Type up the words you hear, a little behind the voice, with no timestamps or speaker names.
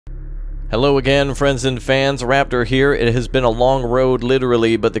Hello again, friends and fans. Raptor here. It has been a long road,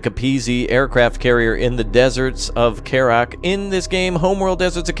 literally, but the Capizzi aircraft carrier in the deserts of Kharak in this game, Homeworld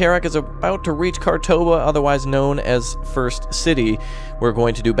Deserts of Kharak, is about to reach Kartoba, otherwise known as First City. We're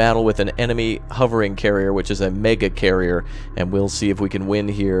going to do battle with an enemy hovering carrier, which is a mega carrier, and we'll see if we can win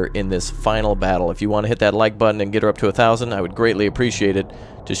here in this final battle. If you want to hit that like button and get her up to 1,000, I would greatly appreciate it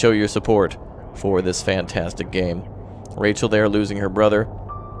to show your support for this fantastic game. Rachel there losing her brother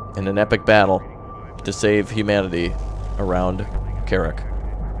in an epic battle to save humanity around Kharak.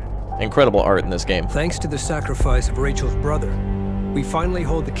 Incredible art in this game. Thanks to the sacrifice of Rachel's brother, we finally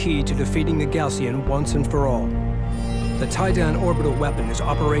hold the key to defeating the Gaussian once and for all. The tie-down orbital weapon is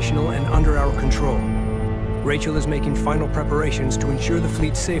operational and under our control. Rachel is making final preparations to ensure the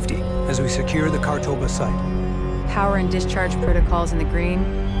fleet's safety as we secure the Kartoba site. Power and discharge protocols in the green.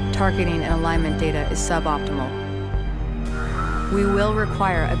 Targeting and alignment data is suboptimal. We will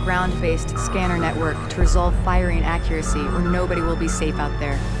require a ground-based scanner network to resolve firing accuracy, or nobody will be safe out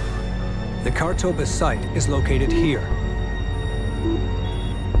there. The Kartoba site is located here.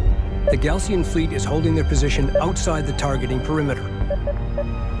 The Gaussian fleet is holding their position outside the targeting perimeter.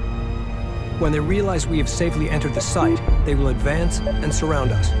 When they realize we have safely entered the site, they will advance and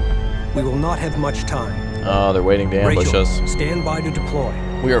surround us. We will not have much time. Oh, they're waiting to ambush Rachel, us. Stand by to deploy.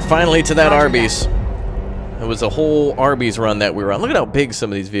 We are finally to that Arby's. It was a whole Arby's run that we were on. Look at how big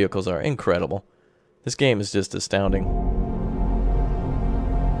some of these vehicles are. Incredible. This game is just astounding.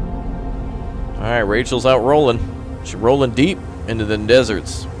 Alright, Rachel's out rolling. She's rolling deep into the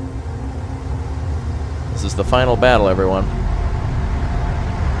deserts. This is the final battle, everyone.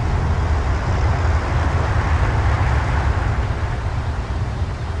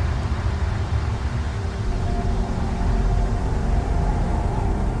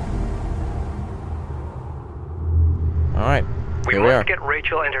 Alright, we here we are. must get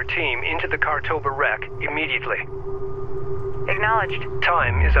Rachel and her team into the Kartoba wreck immediately. Acknowledged.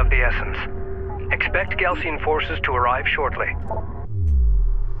 Time is of the essence. Expect Gaussian forces to arrive shortly.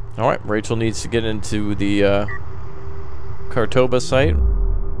 Alright, Rachel needs to get into the Kartoba site.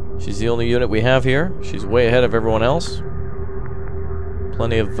 She's the only unit we have here. She's way ahead of everyone else.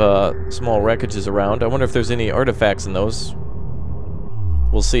 Plenty of small wreckages around. I wonder if there's any artifacts in those.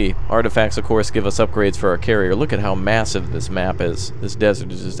 We'll see. Artifacts, of course, give us upgrades for our carrier. Look at how massive this map is. This desert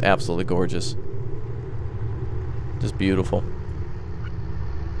is just absolutely gorgeous. Just beautiful.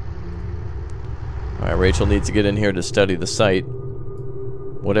 Alright, Rachel needs to get in here to study the site.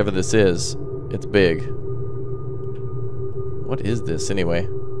 Whatever this is, it's big. What is this, anyway?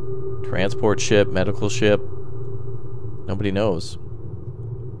 Transport ship, medical ship? Nobody knows.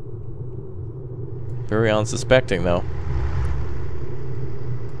 Very unsuspecting, though.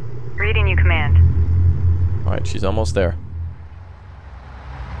 Reading you, Command. Alright, she's almost there.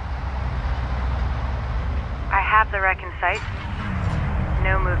 I have the wreck in sight.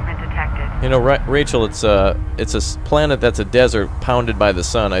 No movement detected. You know, Rachel, it's a planet that's a desert pounded by the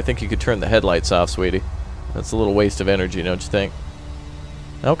sun. I think you could turn the headlights off, sweetie. That's a little waste of energy, don't you think?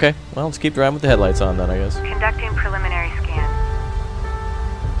 Okay, well, let's keep driving with the headlights on then, I guess. Conducting preliminary scan.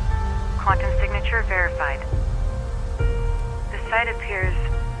 Quantum signature verified. The site appears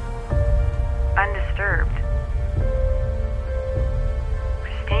undisturbed.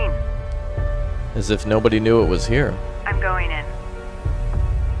 Pristine. As if nobody knew it was here. I'm going in.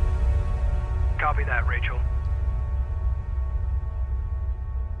 Copy that, Rachel.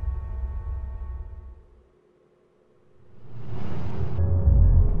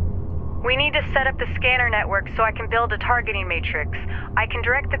 We need to set up the scanner network so I can build a targeting matrix. I can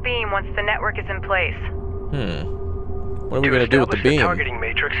direct the beam once the network is in place. What are we going to do with the beam? To establish the targeting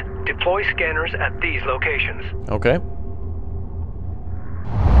matrix, deploy scanners at these locations. Okay.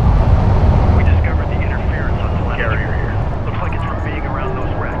 We discovered the interference on the carrier here. Looks like it's from being around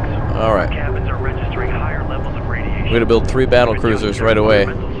those wrecks. Alright. Cabins are registering higher levels of radiation. We're going to build 3 battle cruisers right away.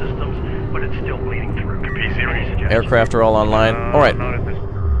 Systems, but it's still bleeding through. Aircraft are all online. Alright.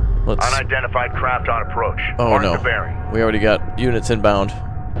 Let's... Unidentified craft on approach. Oh no. We already got units inbound.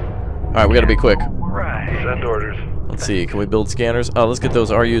 Alright, we got to be quick. Right. Send orders. Let's see, can we build scanners? Oh, let's get those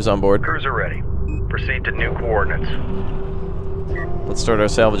RUs on board. Cruiser ready. Proceed to new coordinates. Let's start our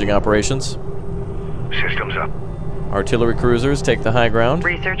salvaging operations. Systems up. Artillery cruisers take the high ground.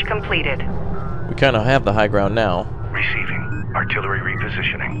 Research completed. We kind of have the high ground now. Receiving. Artillery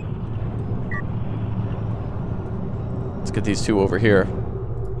repositioning. Let's get these 2 over here.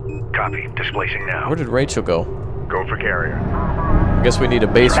 Copy. Displacing now. Where did Rachel go? Go for carrier. I guess we need a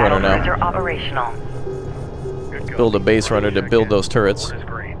base runner now. Battlecruiser operational. Build a base runner to build those turrets.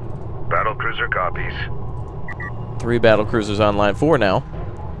 Battlecruiser copies. 3 battle cruisers online. 4 now.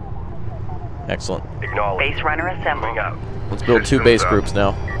 Excellent. Acknowledge. Base runner assembled. Moving out. Let's build 2 Systems base up. groups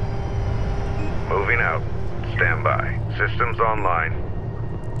now. Moving out. Stand by. Systems online.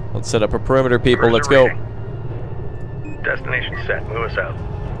 Let's set up a perimeter, people. Cruiser Let's go. reading. Destination set. Move us out.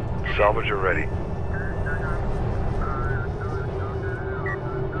 Salvager ready.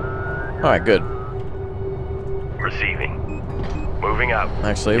 Alright, good. Receiving. Moving out.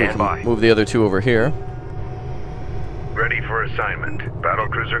 Actually, we Stand by. can move the other 2 over here. Ready for assignment.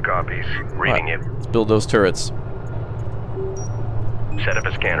 Battlecruiser copies. Reading Alright, it. let's build those turrets. Set up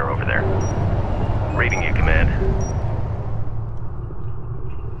a scanner over there. Reading you, Command.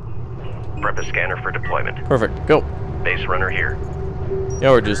 Prep a scanner for deployment. Perfect. Go. Base runner here. Yeah,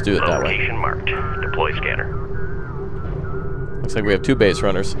 or just do it that way. Location marked. Deploy scanner. Looks like we have 2 base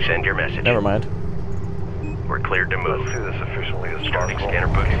runners. Send your message. Never mind. We're cleared to move. Let's do this efficiently as starting scanner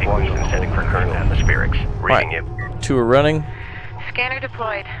book sequence and setting for current atmospherics. Reading you. 2 are running. Scanner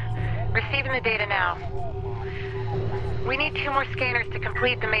deployed. Receiving the data now. We need 2 more scanners to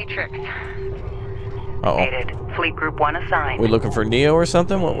complete the matrix. Uh-oh. Stated. Fleet Group 1 assigned. We looking for Neo or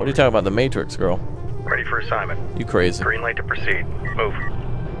something? What are you talking about? The Matrix, girl? Ready for assignment. You crazy. Green light to proceed. Move.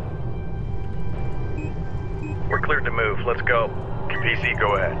 We're cleared to move. Let's go. PC,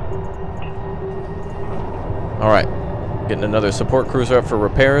 go ahead. Alright. Getting another support cruiser up for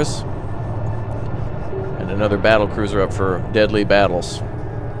repairs. And another battle cruiser up for deadly battles.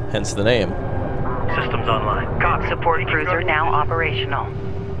 Hence the name. Systems online. Copy. Support cruiser now operational.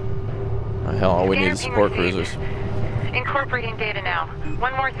 Oh, hell, all we need Scanner is being support received. cruisers. Incorporating data now.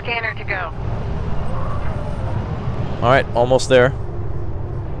 1 more scanner to go. Alright, almost there.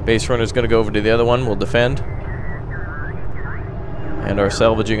 Base runner's gonna go over to the other one. We'll defend. And our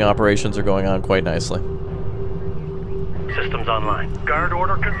salvaging operations are going on quite nicely. Systems online. Guard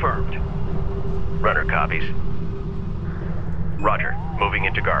order confirmed. Runner copies. Roger. Moving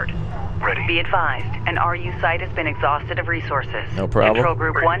into guard. Ready. Be advised, an RU site has been exhausted of resources. No problem. Control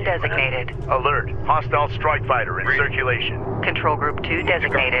Group 1 designated. Alert. Hostile strike fighter in circulation. Control Group 2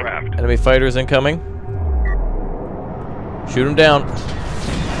 designated. Enemy fighters incoming. Shoot them down.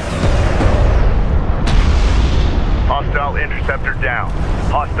 Hostile interceptor down.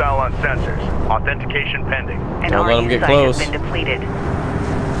 Hostile on sensors. Authentication pending. An Don't let 'em RU get site close. has been depleted.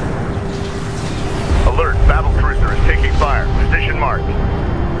 Alert. Battle cruiser is taking fire. Position marked.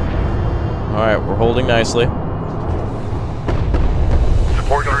 Alright, we're holding nicely.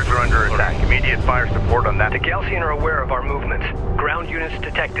 Support cruiser under attack. Immediate fire support on that. The Galcian are aware of our movements. Ground units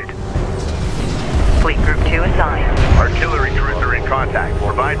detected. Fleet Group 2 assigned. Artillery cruiser in contact.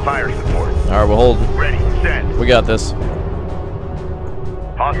 Provide fire support. Alright, we're holding. Ready. Send. We got this.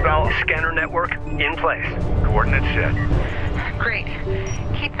 Hostile Scanner network in place. coordinates set. Great.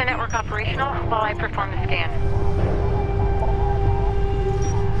 Keep the network operational while I perform the scan.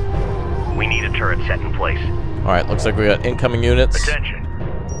 We need a turret set in place. Alright, looks like we got incoming units. Attention.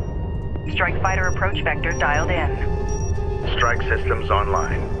 Strike fighter approach vector dialed in. Strike systems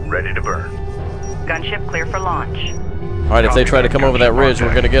online. Ready to burn. Gunship clear for launch. Alright, if they try to come over that ridge,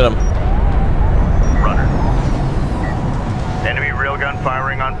 we're gonna get them. Runner. Enemy railgun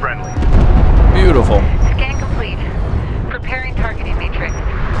firing on friendly. Beautiful. Scan complete. Preparing targeting matrix.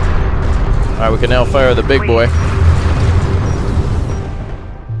 Alright, we can now fire the big boy.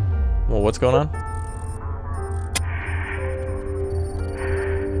 Well, what's going on?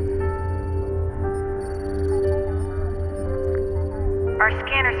 Our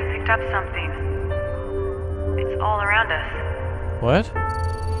scanners have picked up something. It's all around us. What?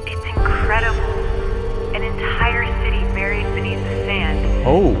 It's incredible. An entire city buried beneath the sand.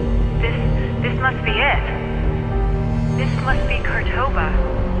 Oh. This must be it. This must be Kartoba,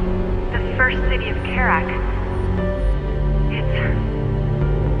 the first city of Kharak.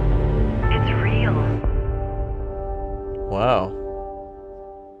 It's real. Wow.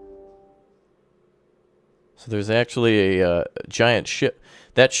 So there's actually a giant ship.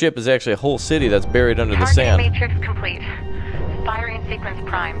 That ship is actually a whole city that's buried under the Targeting sand. matrix complete. Firing sequence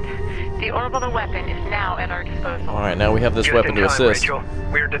primed. The orbital weapon is now at our disposal. Alright, now we have this Just weapon in to time, assist. Rachel.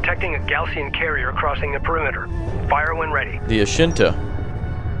 We are detecting a Galcian carrier crossing the perimeter. Fire when ready. The Ashinta.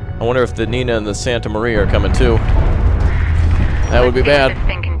 I wonder if the Nina and the Santa Maria are coming too. That would be Let's see what bad. this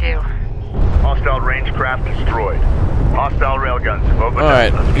thing can do. Hostile range craft destroyed. Hostile railguns have opened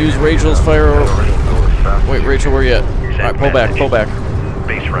Alright, up. use Rachel's fire over. Wait, Rachel, where you at? Alright, pull back, pull back.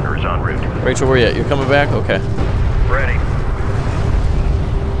 Base runner is en route. Rachel, where you at? You're coming back? Okay. Ready.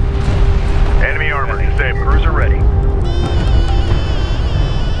 Enemy armor disabled. Cruiser ready.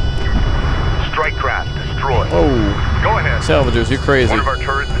 Strike craft destroyed. Oh, Go ahead. salvagers, you're crazy. One of our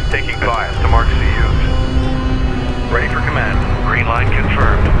turrets is taking fire. To mark CUs. Ready for command. Green line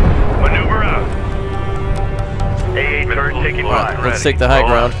confirmed. Maneuver out. Taking Alright, fire. let's take the high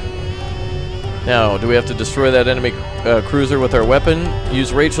ground. Now, do we have to destroy that enemy cruiser with our weapon?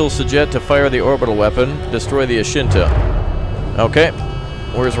 Use Rachel's Sajet to fire the orbital weapon. Destroy the Ashinta. Okay.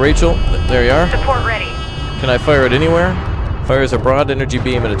 Where's Rachel? There you are. Support ready. Can I fire it anywhere? Fires a broad energy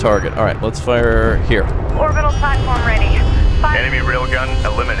beam at a target. Alright, let's fire here. Orbital platform ready. Fire. Enemy railgun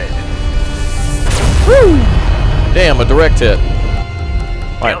eliminated. Woo! Damn, a direct hit.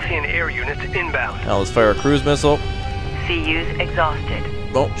 Alright, Gaussian air units inbound. now let's fire a cruise missile. CU's exhausted.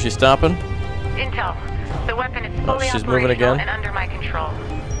 Oh, she's stopping. Intel. The weapon is fully she's moving operational again. and under my control.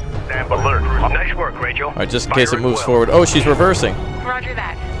 Alert. Nice work, Rachel. Alright, just in case it moves forward. Oh, she's reversing. Roger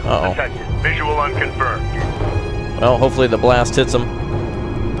that. Uh-oh. Detected. Visual unconfirmed. Well, hopefully the blast hits him.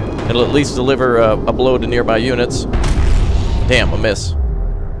 It'll at least deliver a blow to nearby units. Damn, a miss.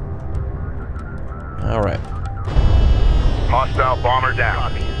 Alright. Hostile bomber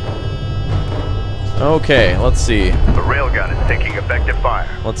down. Okay, let's see. The railgun is taking effective fire.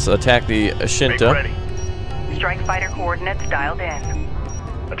 Let's attack the Make Ashinta. ready. Strike fighter coordinates dialed in.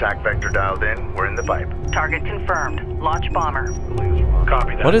 Attack vector dialed in. We're in the pipe. Target confirmed. Launch bomber.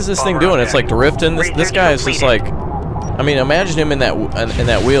 Copy that. What is this thing Bomber doing? on It's like deck. drifting. This guy is just like, I mean, imagine him in that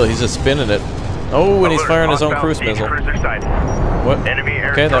wheel. He's just spinning it. Oh, and he's Alert. firing his own Hostile cruise missile. cruiser sighted. What? Enemy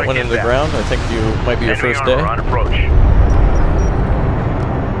air Okay, that strike went into the inbound. ground. I think you might be your Enemy first armor day. on approach.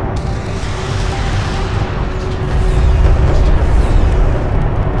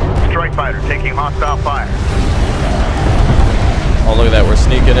 Strike fighter taking hostile fire. Oh, look at that. We're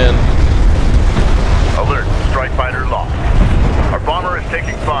sneaking in. Alert. Strike fighter lost. Our bomber is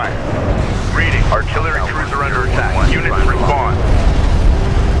taking fire. Reading. Artillery cruiser under attack. Units respond.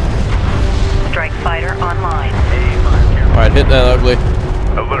 Strike fighter online. Alright, hit that ugly.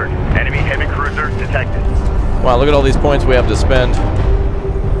 Alert. Enemy heavy cruiser detected. Wow, look at all these points we have to spend.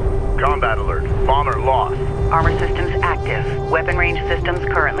 Combat alert. Bomber lost. Armor systems active. Weapon range systems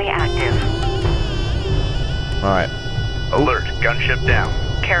currently active. Alright. Alert. Gunship down.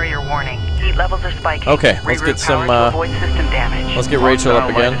 Carrier warning. Heat levels are spiking. Okay, let's Reroute get some, power to avoid system damage. Let's get Rachel up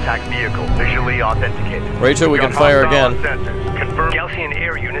Hostile again. light attack vehicle visually authenticated. Rachel, we can fire again. Sensors. Confirm. Gaussian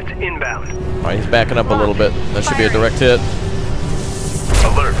air units inbound. Alright, he's backing up a little bit. That should be a direct hit.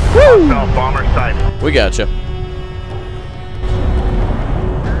 Alert. Hostile bomber sighted. We got you.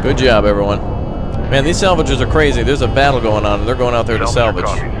 Good job, everyone. Man, these salvagers are crazy. There's a battle going on, and they're going out there to salvage.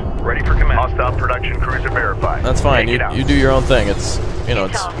 Ready for command. Hostile production cruiser verified. That's fine. Take it out. You do your own thing. It's, you know,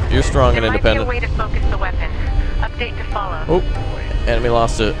 it's Intel. you're strong and There independent. might be a way to focus the weapon. Update to follow. Oh, enemy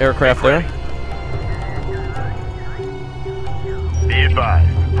lost an aircraft there. Be advised.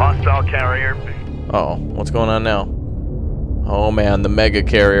 Hostile carrier. Uh-oh, what's going on now? Oh man, the mega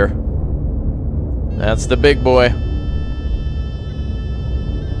carrier. That's the big boy.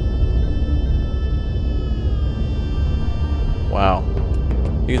 Wow.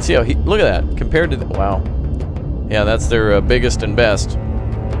 You can see how look at that compared to the, wow. Yeah, that's their biggest and best.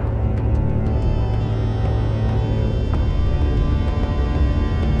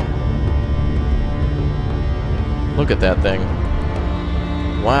 Look at that thing.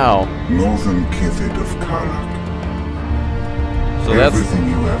 Wow. Northern Kithid of Kharak. So that's Everything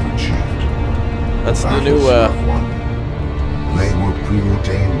you have achieved. the battles new you have won. They were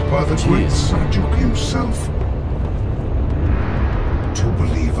preordained by the great Jeez. Sajuk himself. To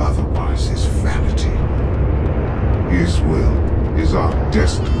believe otherwise is vanity. His will is our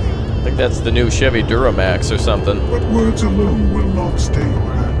destiny. I think that's the new Chevy Duramax or something. But words alone will not stay your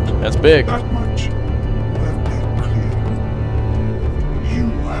hand. That's big. That much I've made clear. You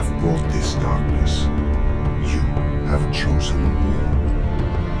have brought this darkness. You have chosen war.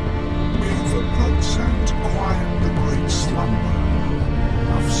 May the blood sand quiet the great slumber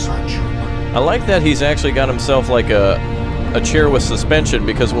of Sajuk. I like that he's actually got himself like a chair with suspension,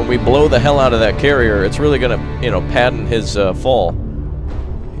 because when we blow the hell out of that carrier, it's really gonna, you know, padding his fall.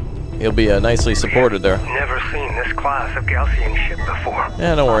 He'll be nicely supported there. Never seen this class of Gaussian ship before.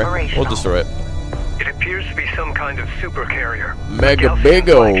 Yeah, don't worry. We'll Operational. destroy it. It appears to be some kind of super carrier. Mega Gaussian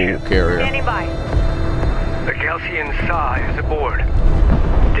Bigo flagship. carrier. Standing by. The Gaussian Psy is aboard.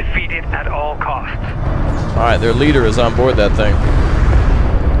 Defeat it at all costs. Alright, their leader is on board that thing.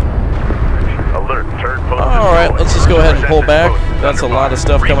 Alert. Third post. Alright, let's just go ahead and pull back. That's a lot of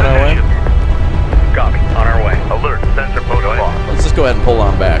stuff coming our way. Copy. On our way. Alert. Sensor post lost. Let's just go ahead and pull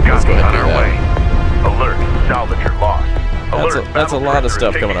on back. Let's go ahead and do that. Alert. Salvager lost. That's a lot of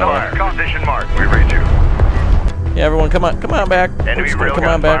stuff coming our way. Position mark. We read you. Yeah, everyone, come on back. We're Enemy just gonna come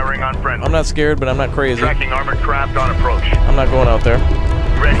on railgun back. firing on friendly. I'm not scared, but I'm not crazy. Tracking armored craft on approach. I'm not going out there.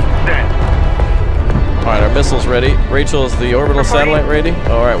 Ready. Stand. Alright, our missile's ready. Rachel, is the orbital satellite ready?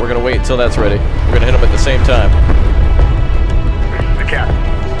 Alright, we're gonna wait until that's ready. We're gonna hit them at the same time. Captain.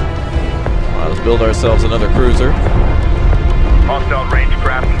 Alright, let's build ourselves another cruiser. Hostile range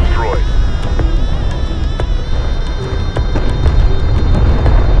craft destroyed.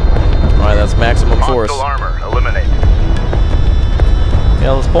 Alright, that's maximum force. Hostile armor eliminate.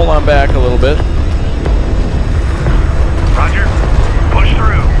 Yeah, let's pull on back a little bit. Roger. Push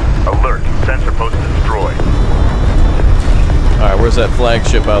through. Alert. Sensor post destroyed. Alright, where's that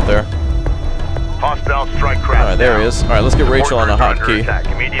flagship out there? Hostile strike craft. Alright, there he is. Alright, let's get Support Rachel on a cruiser under hotkey. attack.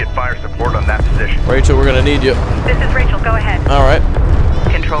 Immediate fire support on that position. Rachel, we're gonna need you. This is Rachel. Go ahead. Alright.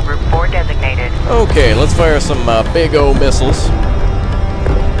 Control Group 4 designated. Okay, let's fire some big O missiles.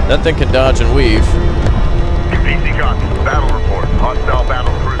 That thing can dodge and weave. PC copy. Battle report. Hostile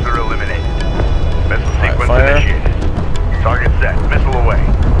battle cruiser eliminated. Missile sequence fire. initiated. Target set. Missile away.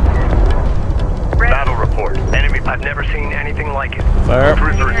 Ready. Battle report. Enemy. I've never seen anything like it. Fire.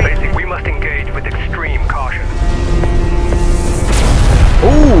 Cruiser is facing. We must engage with extreme caution.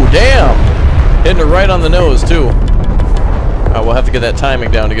 Ooh, damn! Hitting it right on the nose, too. We'll have to get that timing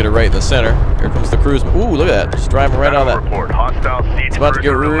down to get it right in the center. Here comes the cruise. Ooh, look at that. Just driving right on Battle that. report. Hostile siege It's about to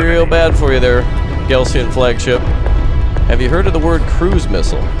get cruiser real eliminated. bad for you there, Galcian flagship. Have you heard of the word cruise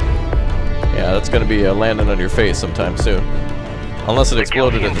missile? Yeah, that's going to be landing on your face sometime soon. Unless it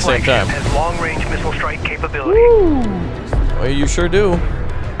exploded at the same time. Has long-range missile strike capability. Well, you sure do.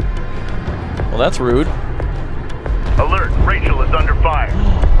 Well, that's rude. Alert. Rachel is under fire.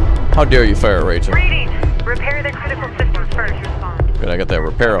 How dare you fire Rachel? Reading. Repair the critical systems first. Respond. Good, I got that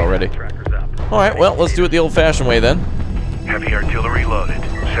repair already. Trackers up. Alright, well, let's do it the old-fashioned way then. Heavy artillery loaded.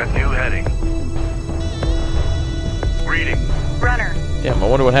 Set new heading. Reading. Runner. Damn, I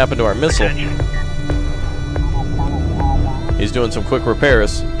wonder what happened to our missile. Attention. He's doing some quick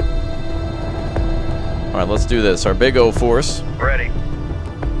repairs. Alright, let's do this. Our big O force. Ready.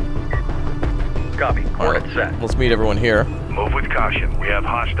 Copy. Alright, Coordinates set. let's meet everyone here. Move with caution. We have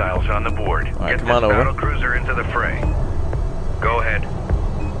hostiles on the board. Alright, Get come this on over. battle cruiser into the fray. Go ahead.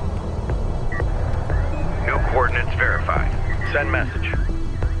 New coordinates verified. Send message.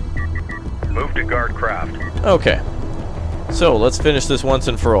 Move to guard craft. Okay. So, let's finish this once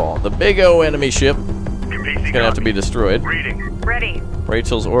and for all. The big O enemy ship PC is going to have to be destroyed. Reading. Ready.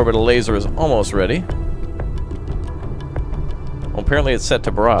 Rachel's orbital laser is almost ready. Well, apparently it's set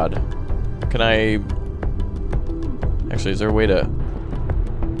to broad. Can I... Actually, is there a way to...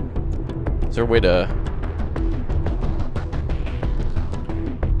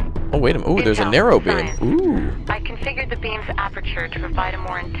 Oh, wait a minute. Ooh, there's a narrow beam. Ooh. I configured the beam's aperture to provide a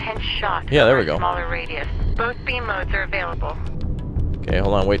more intense shot Yeah, there we over a go. smaller radius. Both beam modes are available. Okay,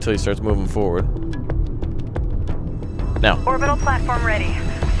 hold on. Wait till he starts moving forward. Now. Orbital platform ready.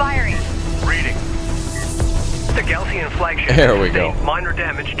 Firing. Reading. The Galcian flagship There we sustained go. minor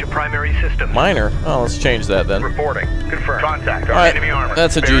damage to primary systems. Minor? Oh, let's change that then. Reporting. Confirmed. Contact. Our Alright, enemy armor.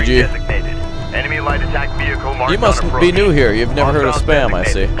 that's a Bearing GG. Designated. Enemy light attack vehicle marked You must on approach. be new here. You've never heard of Hostile spam, I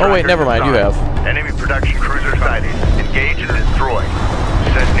see. designated. Oh, wait, never mind. You have. Enemy production cruiser sighted. Engage and destroy.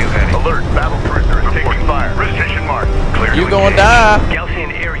 Set new heading. Alert. Battle cruiser is taking fire. Position mark. Clear You to gonna engage. die.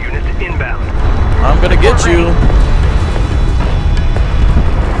 Galcian air units inbound. I'm gonna get you.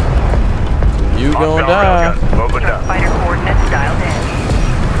 You gonna die. Hostile railgun opened up. Fighter coordinates dialed in.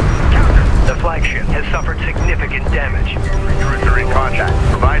 The flagship has suffered significant damage. Cruiser in contact.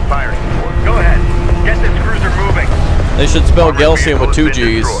 Provide firing support. Go ahead. Get this cruiser moving. They should spell Armored Galcian with vehicle 2 has been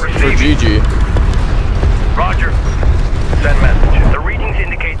G's destroyed. for GG. Roger. Send message. The readings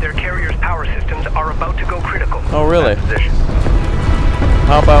indicate their carrier's power systems are about to go critical. Oh, really? Position.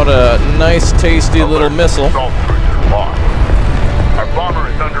 How about a nice, tasty little Alert. missile? Assault cruiser lost. Our bomber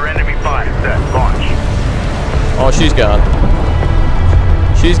is under enemy fire. Set. Launch. Oh, she's gone.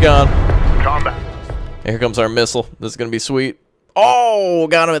 She's gone. Combat. Here comes our missile. This is gonna be sweet. Oh,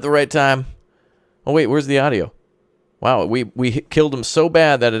 got him at the right time. Oh wait, where's the audio? Wow, we killed him so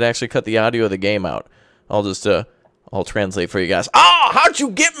bad that it actually cut the audio of the game out. I'll just I'll translate for you guys. Oh, how'd you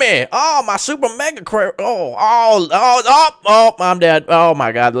get me? Oh, my super mega oh, I'm dead. Oh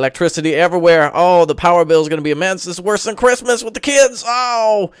my God, electricity everywhere. Oh, the power bill is gonna be immense. This is worse than Christmas with the kids.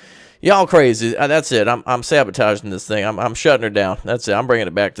 Oh, y'all crazy. That's it. I'm sabotaging this thing. I'm shutting her down. That's it. I'm bringing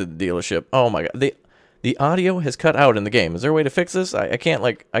it back to the dealership. Oh my God, the audio has cut out in the game. Is there a way to fix this? I can't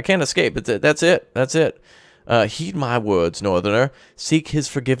escape. That's it. Heed my words, Northerner. Seek his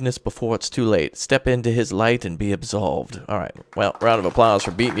forgiveness before it's too late. Step into his light and be absolved. All right. Well, round of applause for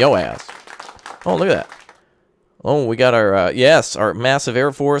beating yo ass. Oh, look at that. Oh, we got our, our massive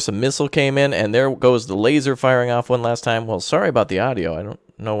Air Force. A missile came in, and there goes the laser firing off one last time. Well, sorry about the audio. I don't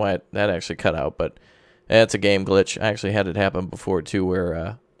know why that actually cut out, but that's a game glitch. I actually had it happen before, too,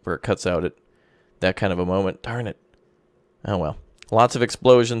 where it cuts out at that kind of a moment. Darn it. Oh, well. Lots of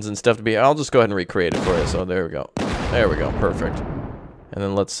explosions and stuff to be... I'll just go ahead and recreate it for you. So there we go. There we go. Perfect. And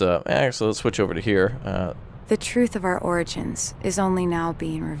then let's... actually, let's switch over to here. The truth of our origins is only now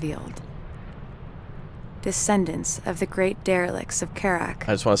being revealed. Descendants of the great derelicts of Kharak.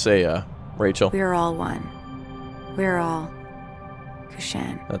 I just want to say, Rachel. We are all one. We are all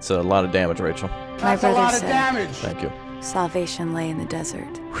Kushan. That's a lot of damage, Rachel. My brother said, Thank you. salvation lay in the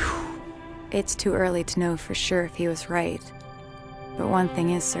desert. It's too early to know for sure if he was right. But one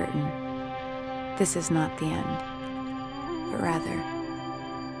thing is certain. This is not the end. But rather,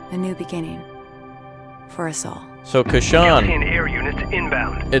 a new beginning. For us all. So Kushan, Gaussian air units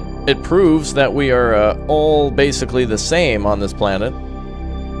inbound. it proves that we are all basically the same on this planet,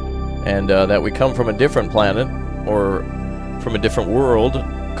 and that we come from a different planet or from a different world.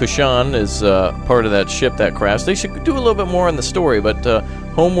 Kushan is part of that ship that crashed. They should do a little bit more on the story, but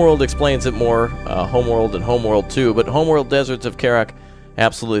Homeworld explains it more. Homeworld and Homeworld 2, but Homeworld Deserts of Kharak,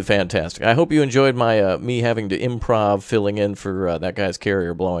 absolutely fantastic. I hope you enjoyed my me having to improv filling in for that guy's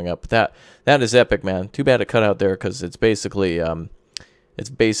carrier blowing up. That is epic, man. Too bad it cut out there because it's basically the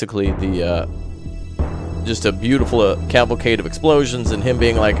just a beautiful cavalcade of explosions and him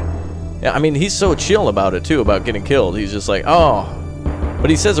being like, yeah, I mean, he's so chill about it too, about getting killed. He's just like, oh, but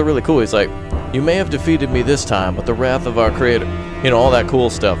he says it really cool. He's like, you may have defeated me this time, but the wrath of our creator, you know, all that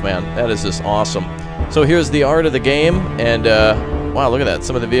cool stuff, man. That is just awesome. So here's the art of the game, and wow, look at that.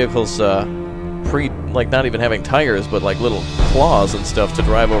 Some of the vehicles like not even having tires, but like little claws and stuff to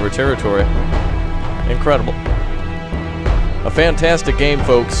drive over territory. Incredible. A fantastic game,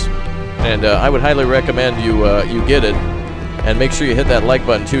 folks, and I would highly recommend you you get it, and make sure you hit that like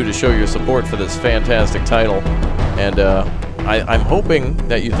button too to show your support for this fantastic title. And I'm hoping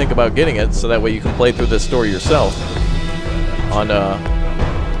that you think about getting it so that way you can play through this story yourself on a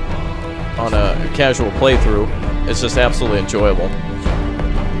casual playthrough. It's just absolutely enjoyable.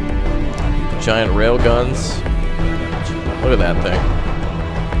 Giant rail guns. Look at that thing.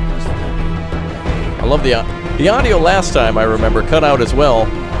 I love the audio last time, I remember, cut out as well,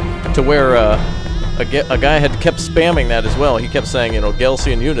 to where a guy had kept spamming that as well. He kept saying, you know,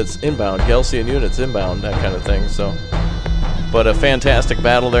 Gaussian units inbound, Gaussian units inbound, that kind of thing. So, but a fantastic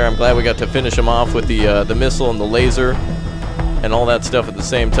battle there. I'm glad we got to finish him off with the missile and the laser and all that stuff at the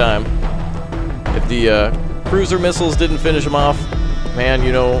same time. If the cruiser missiles didn't finish him off, man,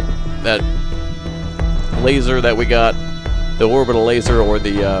 you know, that laser that we got, the orbital laser or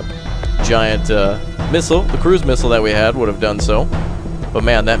the giant missile, the cruise missile that we had would have done so. But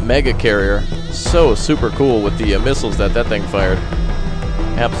man, that mega carrier, so super cool with the missiles that thing fired.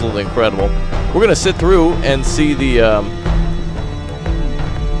 Absolutely incredible. We're going to sit through and see the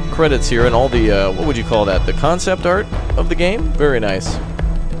credits here and all the, what would you call that, the concept art of the game? Very nice.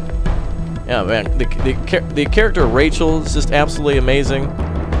 Yeah, man, the character Rachel is just absolutely amazing.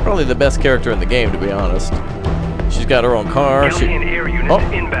 Probably the best character in the game, to be honest. She's got her own car. Gaussian air units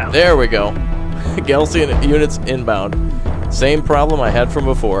inbound. There we go. Gaussian units inbound. Same problem I had from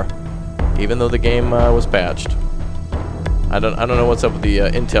before, even though the game was patched. I don't know what's up with the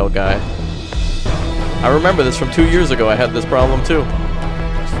Intel guy. I remember this from 2 years ago. I had this problem too.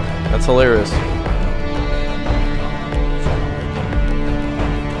 That's hilarious.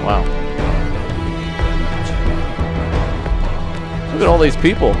 Wow. Look at all these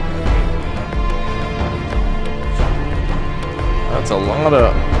people. That's a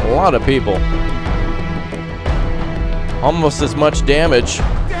lot of people. Almost as much damage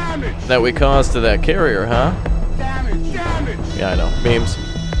that we caused to that carrier, huh? Yeah, I know. Memes.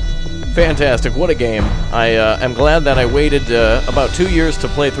 Fantastic. What a game. I am glad that I waited about 2 years to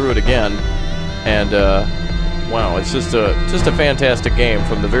play through it again. And wow, it's just a fantastic game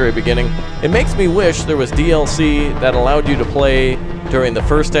from the very beginning. It makes me wish there was DLC that allowed you to play during the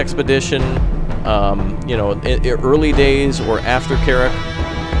first expedition, you know, in early days or after Kharak,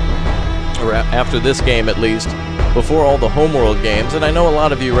 or after this game at least, before all the Homeworld games. And I know a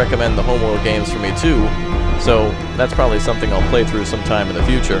lot of you recommend the Homeworld games for me too, so that's probably something I'll play through sometime in the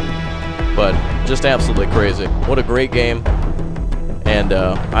future. But just absolutely crazy. What a great game. And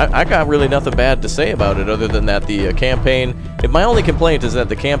I got really nothing bad to say about it other than that the campaign, if my only complaint is that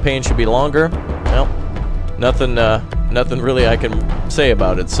the campaign should be longer, well, nothing really I can say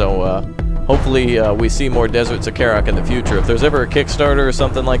about it. So hopefully we see more Deserts of Kharak in the future. If there's ever a Kickstarter or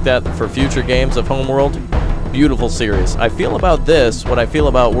something like that for future games of Homeworld, beautiful series. I feel about this what I feel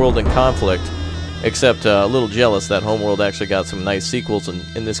about World in Conflict, except a little jealous that Homeworld actually got some nice sequels, and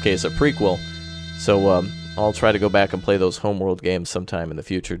in this case a prequel. So I'll try to go back and play those Homeworld games sometime in the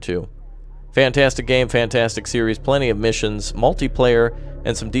future too. Fantastic game, fantastic series, plenty of missions, multiplayer,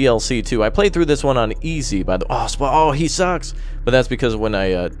 and some DLC too. I played through this one on easy by the oh, he sucks. But that's because when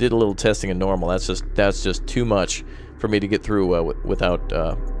I did a little testing in normal, that's just too much for me to get through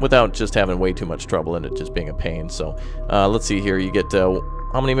without just having way too much trouble and it just being a pain. So let's see here. You get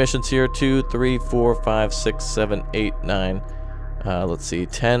how many missions here? 2, 3, 4, 5, 6, 7, 8, 9. Let's see,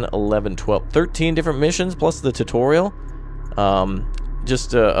 10, 11, 12, 13 different missions plus the tutorial.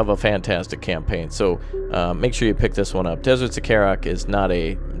 Just of a fantastic campaign. So make sure you pick this one up. Deserts of Kharak is not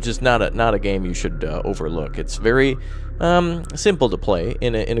a game you should overlook. It's very simple to play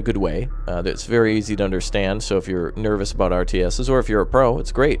in a good way. It's very easy to understand. So if you're nervous about RTSs or if you're a pro,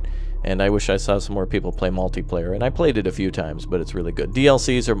 it's great. And I wish I saw some more people play multiplayer. And I played it a few times, but it's really good.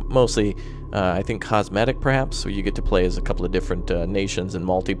 DLCs are mostly, I think, cosmetic perhaps. So you get to play as a couple of different nations in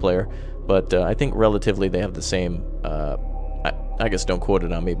multiplayer. But I think relatively they have the same. I guess don't quote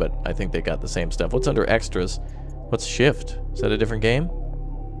it on me, but I think they got the same stuff. What's under extras? What's shift? Is that a different game?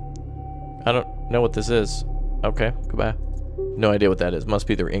 I don't know what this is. Okay, goodbye. No idea what that is. Must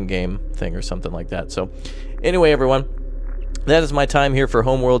be their in-game thing or something like that. So, anyway, everyone, that is my time here for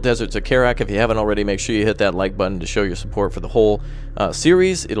Homeworld Deserts of Kharak. If you haven't already, make sure you hit that like button to show your support for the whole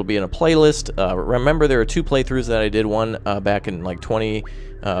series. It'll be in a playlist. Remember, there are 2 playthroughs that I did. One back in like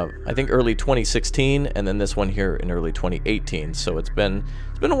I think early 2016, and then this one here in early 2018. So it's been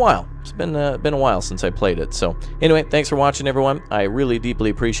a while. It's been a while since I played it. So anyway, thanks for watching, everyone. I really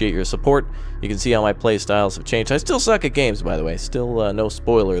deeply appreciate your support. You can see how my play styles have changed. I still suck at games, by the way. Still no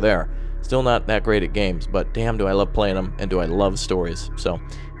spoiler there. Still not that great at games, but damn, do I love playing them, and do I love stories. So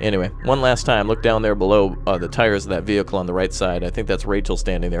anyway, one last time, look down there below the tires of that vehicle on the right side. I think that's Rachel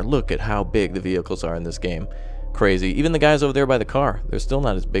standing there. Look at how big the vehicles are in this game. Crazy. Even the guys over there by the car, they're still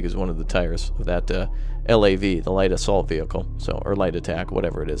not as big as one of the tires of that LAV, the light assault vehicle, so, or light attack,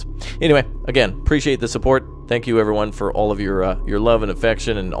 whatever it is. Anyway, again, appreciate the support. Thank you, everyone, for all of your love and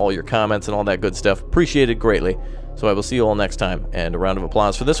affection and all your comments and all that good stuff. Appreciate it greatly. So I will see you all next time, and a round of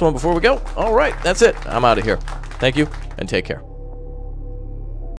applause for this one before we go. All right, that's it. I'm out of here. Thank you, and take care.